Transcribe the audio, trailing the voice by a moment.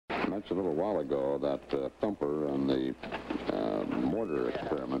I mentioned a little while ago that thumper and the mortar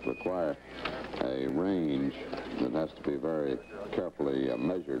experiment require a range that has to be very carefully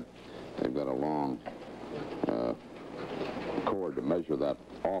measured. They've got a long cord to measure that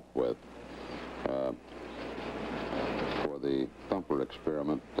off with. For the thumper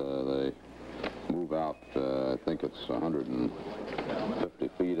experiment, they move out, I think it's 150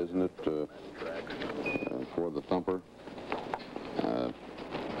 feet, isn't it, for the thumper?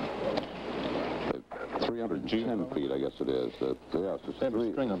 310 feet, I guess it is. Yes, it's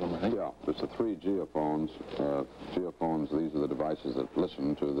three. String of them, I think. Yeah, it's the 3 geophones. Geophones, these are the devices that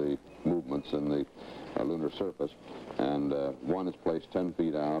listen to the movements in the lunar surface. And one is placed 10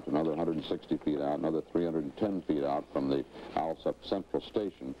 feet out, another 160 feet out, another 310 feet out from the ALSUP central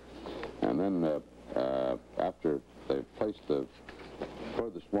station. And then after they've placed the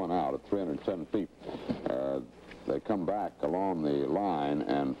furthest one out at 310 feet, they come back along the line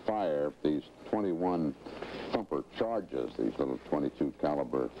and fire these 21 thumper charges, these little 22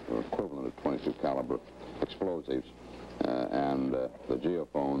 caliber, or equivalent of 22 caliber explosives. And the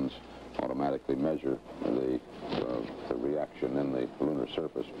geophones automatically measure the reaction in the lunar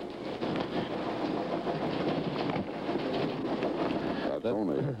surface.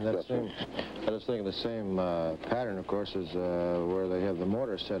 I was thinking the same pattern, of course, is where they have the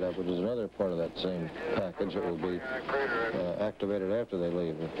mortar set up, which is another part of that same package that will be activated after they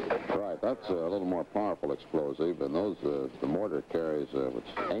leave. Right, that's a little more powerful explosive, and those the mortar carries,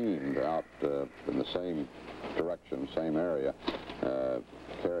 it's aimed out in the same direction, same area,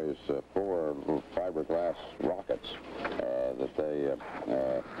 carries 4 little fiberglass rockets that they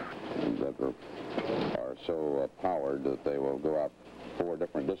are so powered that they will go out 4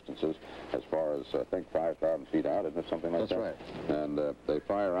 different distances, as far as I think 5,000 feet out, isn't it, something like that? That's right. And they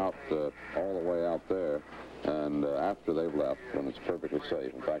fire out all the way out there, and after they've left, when it's perfectly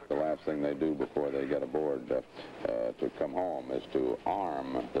safe. In fact, the last thing they do before they get aboard to come home is to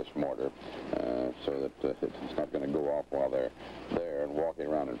arm this mortar so that it's not going to go off while they're there and walking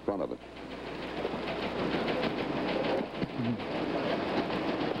around in front of it.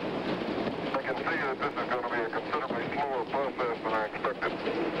 I can see that this is going to be a considerably slower process than I expected.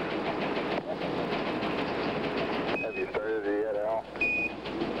 Have you started it yet, Al?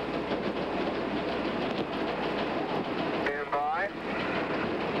 Stand by.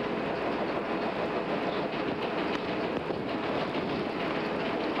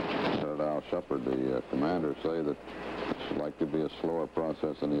 Heard Al Shepard, the commander, say that it's likely to be a slower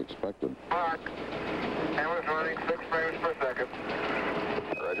process than he expected. Mark. Camera's running 6 frames per second.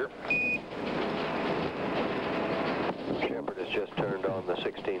 Roger. Shepard has just turned on the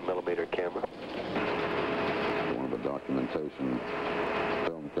 16mm camera. One of the documentation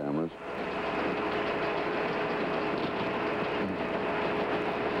film cameras.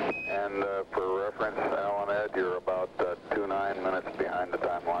 And for reference, Al and Ed, you're about 29 minutes behind the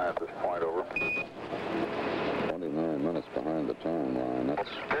timeline at this point, over. 29 minutes behind the timeline, that's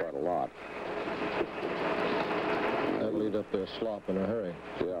quite a lot. That'll lead up their slop in a hurry.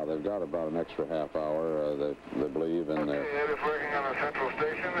 Yeah, they've got about an extra half hour, they believe, in Okay, there. Ed is working on the central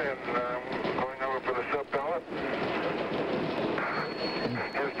station and going over for the sub-pellet.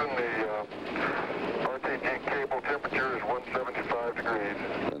 Houston, the RTG cable temperature is 175 degrees.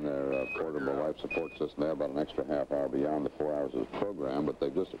 In their portable life support system, they have about an extra half hour beyond the 4 hours of the program, but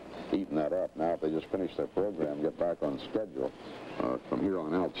they've just eaten that up. Now, if they just finish their program, get back on schedule, from here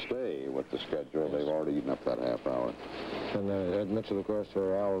on out, stay with the schedule, they've already eaten up that half hour. And Ed Mitchell, of course,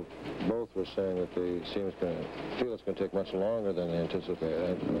 or Al, both were saying that they feel it's going to take much longer than they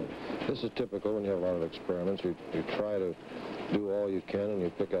anticipated. This is typical when you have a lot of experiments. You try to do all you can, and you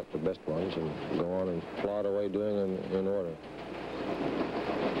pick out the best ones and go on and plod away doing them in order.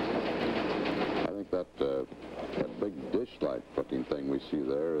 I think that big dish-like looking thing we see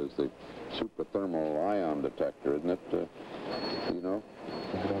there is the superthermal ion detector, isn't it? You know?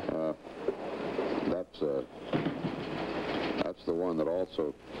 That's the one that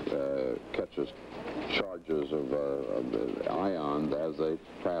also catches charges of the ions as they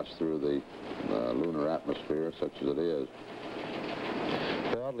pass through the lunar atmosphere, such as it is.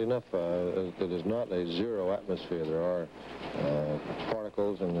 Oddly enough, it is not a zero atmosphere. There are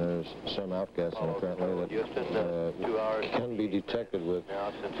particles and there's some outgassing apparently that can be detected with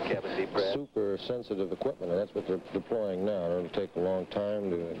super sensitive equipment, and that's what they're deploying now. It'll take a long time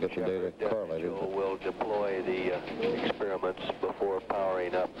to get the data correlated. We'll deploy the experiments before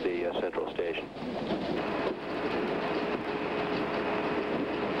powering up the central station.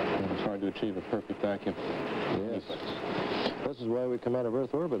 It's hard to achieve a perfect vacuum. Yes. This is why we come out of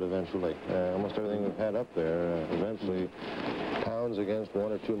Earth orbit eventually. Almost everything we've had up there eventually pounds runs against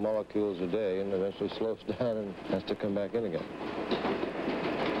 1 or 2 molecules a day and eventually slows down and has to come back in again.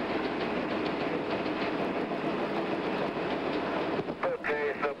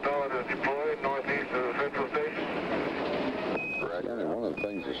 Okay, sub-pellet is deployed northeast of the central station. Again, one of the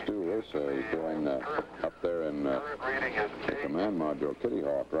things that Stuart Roosa is doing up there in the command module Kitty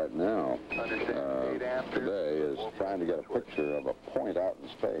Hawk right now today is trying to get a picture of a point out in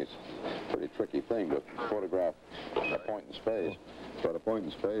space. Pretty tricky thing to photograph a point in space, but a point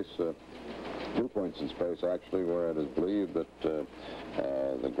in space, 2 points in space actually, where it is believed that the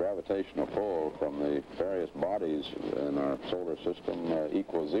gravitational pull from the various bodies in our solar system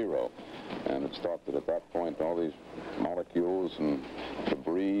equals 0. And it's thought that at that point all these molecules and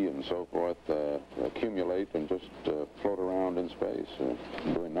debris and so forth accumulate and just float around in space,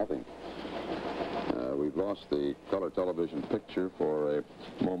 doing nothing. We've lost the color television picture for a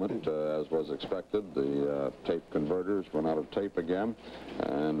moment, as was expected. The tape converters went out of tape again,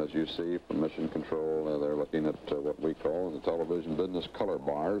 and as you see from Mission Control, they're looking at what we call in the television business color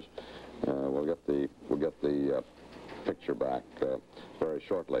bars. We'll get the picture back very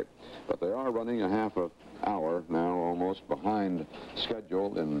shortly. But they are running a half an hour now, almost behind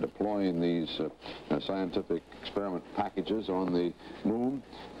schedule in deploying these scientific experiment packages on the moon.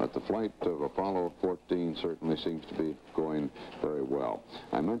 But the flight of Apollo 14 certainly seems to be going very well.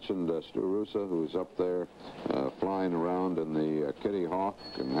 I mentioned Stuart Roosa, who's up there flying around in the Kitty Hawk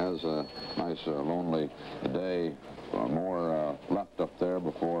and has a nice lonely day more left up there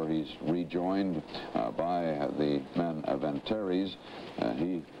before he's rejoined by the men of Antares.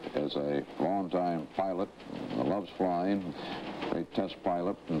 He is a long-time pilot, loves flying, great test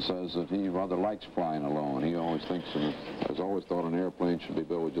pilot, and says that he rather likes flying alone. He always thinks and has always thought an airplane should be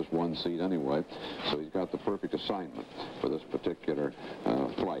built with just one seat anyway, so he's got the perfect assignment for this particular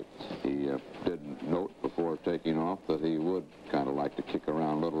flight. He did note before taking off that he would kind of like to kick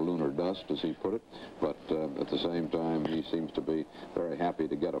around little lunar dust, as he put it, but at the same time he seems to be very happy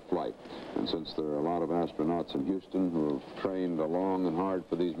to get a flight. And since there are a lot of astronauts in Houston who have trained long and hard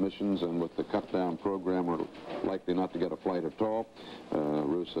for these missions, and with the cut-down program are likely not to get a flight at all,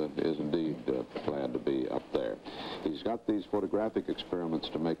 Roosa is indeed glad to be up there. He's got these photographic experiments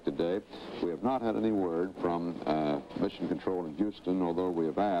to make today. We have not had any word from Mission Control in Houston, although we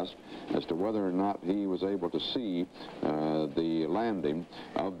have asked as to whether or not he was able to see the landing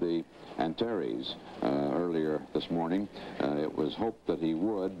of the Antares earlier this morning. It was hoped that he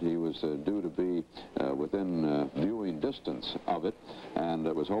would. He was due to be within viewing distance of it, and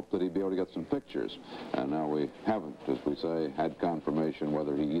it was hoped that he'd be able to get some pictures. And now we haven't, as we say, had confirmation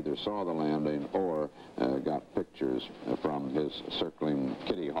whether he either saw the landing or got pictures from his circling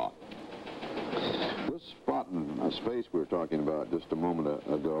Kitty Hawk. This spot in space we were talking about just a moment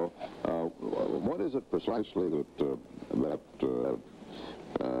ago, what is it precisely that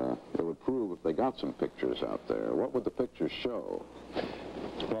it would prove if they got some pictures out there? What would the pictures show?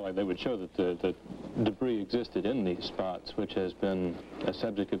 Well, they would show that the debris existed in these spots, which has been a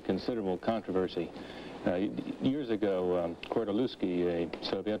subject of considerable controversy. Years ago, Kordaluski, a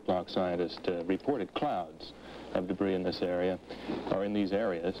Soviet bloc scientist, reported clouds of debris in this area, or in these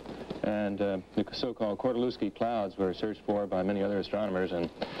areas, and the so-called Kordaluski clouds were searched for by many other astronomers, and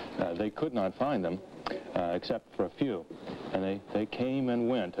they could not find them except for a few. And they came and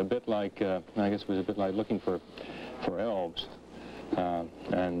went, a bit like, I guess it was a bit like looking for elves.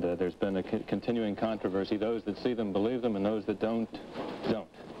 And there's been a continuing controversy. Those that see them believe them, and those that don't.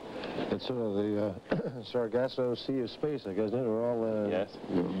 It's sort of the Sargasso Sea of space, I guess, isn't it? Where all yes.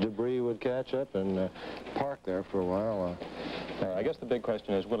 Debris would catch up and park there for a while. I guess the big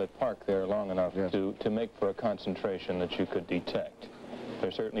question is, will it park there long enough yes. to make for a concentration that you could detect?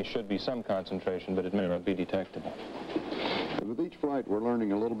 There certainly should be some concentration, but it may not be detectable. With each flight, we're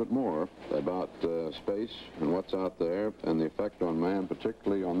learning a little bit more about space and what's out there and the effect on man,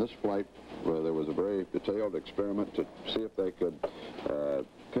 particularly on this flight, where there was a very detailed experiment to see if they could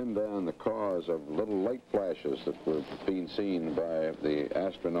pin down the cause of little light flashes that were being seen by the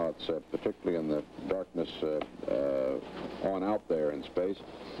astronauts, particularly in the darkness on out there in space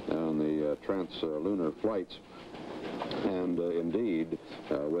on the trans-lunar flights. And indeed,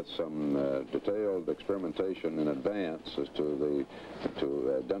 with some detailed experimentation in advance as to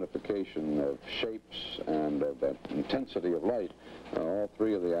identification of shapes and of that intensity of light. All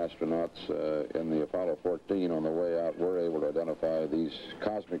three of the astronauts in the Apollo 14 on the way out were able to identify these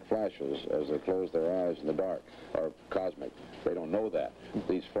cosmic flashes as they closed their eyes in the dark, are cosmic. They don't know that.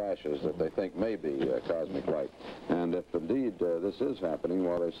 These flashes that they think may be cosmic light. And if indeed this is happening,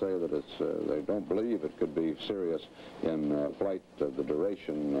 while they say that it's, they don't believe it could be serious in flight the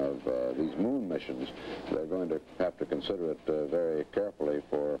duration of these moon missions, they're going to have to consider it very carefully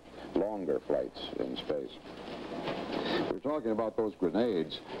for longer flights in space. We're talking about those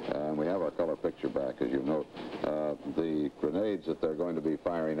grenades, and we have our color picture back, as you note. The grenades that they're going to be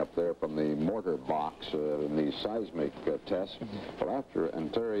firing up there from the mortar box in the seismic tests. Well, after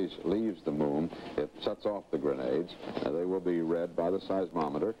Antares leaves the moon, it sets off the grenades. They will be read by the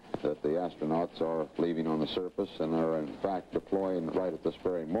seismometer that the astronauts are leaving on the surface and are, in fact, deploying right at this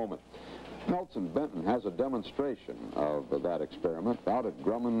very moment. Nelson Benton has a demonstration of that experiment out at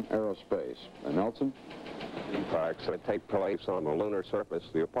Grumman Aerospace. Nelson? Impacts that take place on the lunar surface,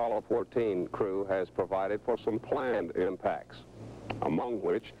 the Apollo 14 crew has provided for some planned impacts, among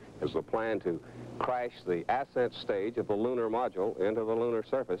which is the plan to crash the ascent stage of the lunar module into the lunar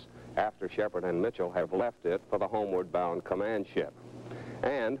surface after Shepard and Mitchell have left it for the homeward bound command ship.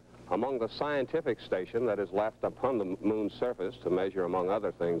 And among the scientific station that is left upon the moon's surface to measure, among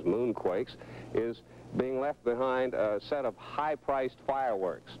other things, moonquakes, is being left behind a set of high-priced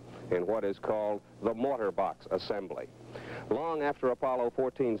fireworks in what is called the mortar box assembly. Long after Apollo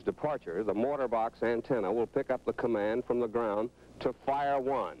 14's departure, the mortar box antenna will pick up the command from the ground to fire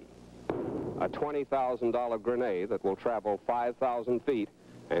one, a $20,000 grenade that will travel 5,000 feet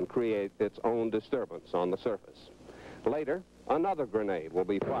and create its own disturbance on the surface. Later, another grenade will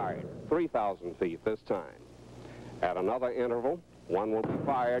be fired, 3,000 feet this time. At another interval, one will be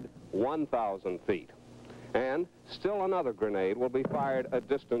fired 1,000 feet. And still another grenade will be fired a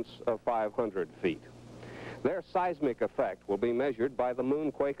distance of 500 feet. Their seismic effect will be measured by the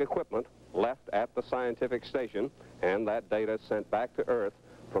moonquake equipment left at the scientific station, and that data sent back to Earth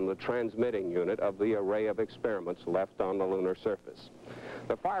from the transmitting unit of the array of experiments left on the lunar surface.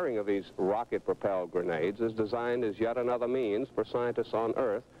 The firing of these rocket-propelled grenades is designed as yet another means for scientists on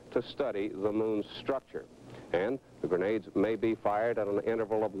Earth to study the moon's structure. And the grenades may be fired at an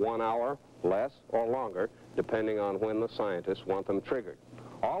interval of 1 hour, less or longer, depending on when the scientists want them triggered.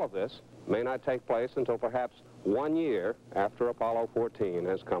 All of this may not take place until perhaps 1 year after Apollo 14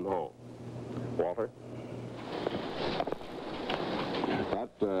 has come home. Walter?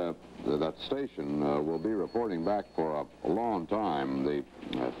 That station will be reporting back for a long time. The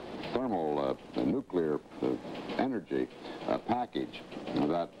thermal nuclear energy package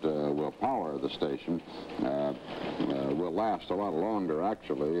that will power the station will last a lot longer,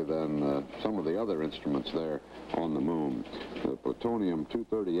 actually, than some of the other instruments there on the moon. The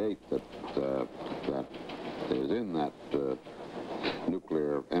plutonium-238 that is in that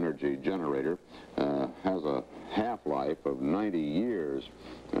nuclear energy generator has a half-life of 90 years,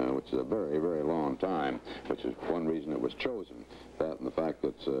 which is a very, very long time, which is one reason it was chosen. That and the fact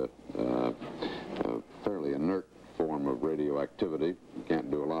that it's a fairly inert form of radioactivity, can't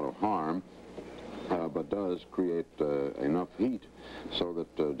do a lot of harm, but does create enough heat so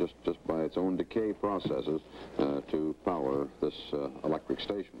that just by its own decay processes to power this electric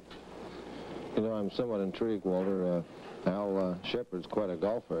station. You know, I'm somewhat intrigued, Walter. Al Shepard's quite a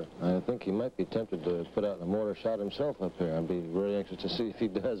golfer. I think he might be tempted to put out a mortar shot himself up here. I'd be very anxious to see if he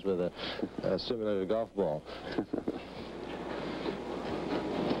does with a simulated golf ball.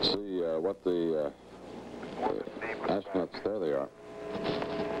 See what the astronauts, there they are.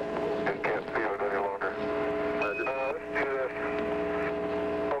 Just can't feel it any longer. Let's do this.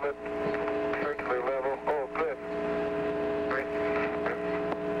 Hold it perfectly level. Oh, good.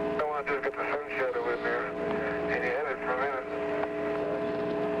 I want to just get the sun shadow in there. And you had it for a minute.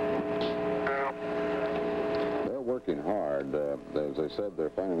 They're working hard. As I said, they're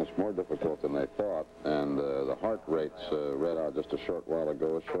finding this more difficult than they thought. And the heart rates read out just a short while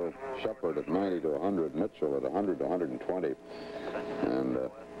ago show Shepard at 90 to 100, Mitchell at 100 to 120. And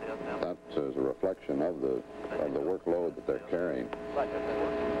that is a reflection of the workload that they're carrying.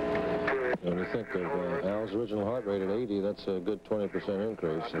 When you think of Al's original heart rate at 80, that's a good 20%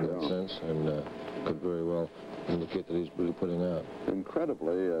 increase in that sense, and could very well indicate that he's really putting out.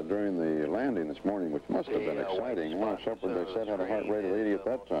 Incredibly, during the landing this morning, which must have been exciting, Shepard, they said, had a heart rate of 80 at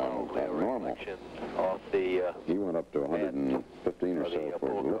that time. It was not normal. He went up to 115 or so for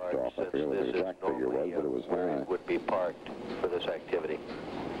liftoff. I forget what the exact figure was, but it was high. Would be parked for this activity.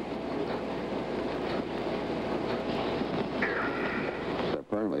 They're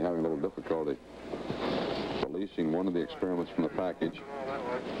apparently having a little difficulty releasing taking one of the experiments from the package.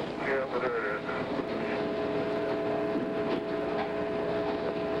 Yeah, well, there it is.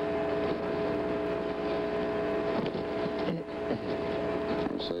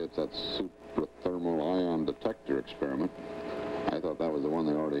 I say it's that suprathermal ion detector experiment. I thought that was the one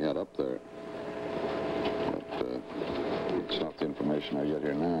they already had up there. But it's not the information I get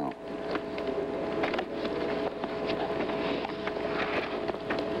here now.